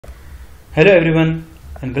Hello everyone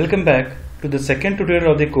and welcome back to the second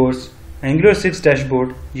tutorial of the course Angular 6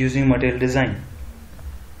 Dashboard using Material Design.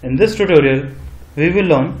 In this tutorial, we will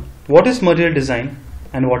learn what is Material Design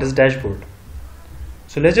and what is Dashboard.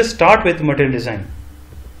 So let's just start with Material Design.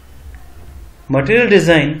 Material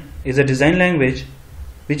Design is a design language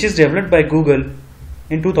which is developed by Google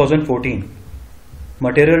in 2014.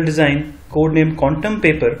 Material Design, codenamed Quantum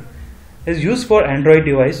Paper, is used for Android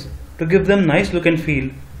device to give them nice look and feel,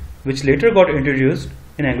 which later got introduced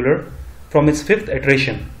in Angular from its 5th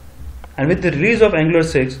iteration. And with the release of Angular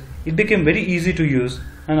 6, it became very easy to use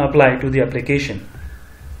and apply to the application.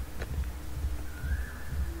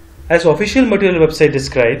 As official Material website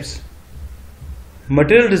describes,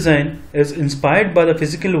 Material Design is inspired by the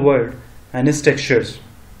physical world and its textures,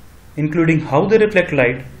 including how they reflect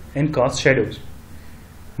light and cast shadows.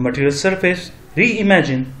 Material surface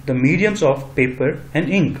reimagine the mediums of paper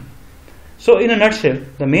and ink. So in a nutshell,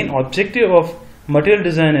 the main objective of Material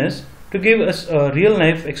Design is to give us a real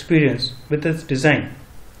life experience with its design.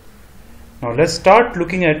 Now let's start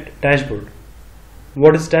looking at Dashboard.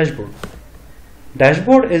 What is Dashboard?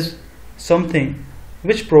 Dashboard is something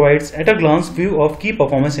which provides at a glance view of key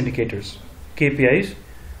performance indicators, KPIs,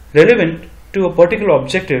 relevant to a particular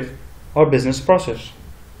objective or business process.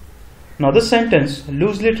 Now this sentence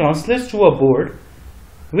loosely translates to a board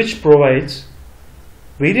which provides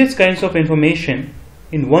various kinds of information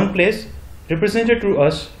in one place, represented to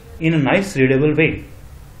us in a nice readable way.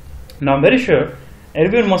 Now I'm very sure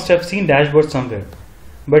everyone must have seen dashboard somewhere,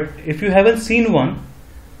 but if you haven't seen one,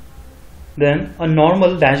 then a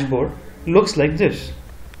normal dashboard looks like this.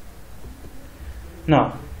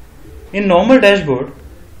 Now in normal dashboard,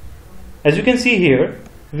 as you can see here,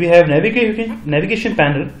 we have navigation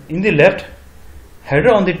panel in the left,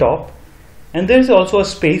 header on the top, and there is also a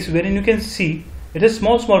space wherein you can see it has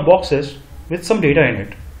small boxes with some data in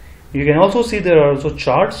it. You can also see there are also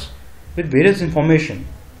charts with various information.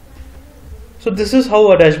 So this is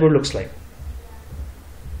how a dashboard looks like.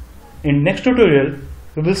 In next tutorial,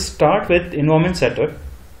 we will start with environment setup.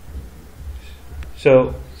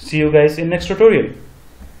 So see you guys in next tutorial.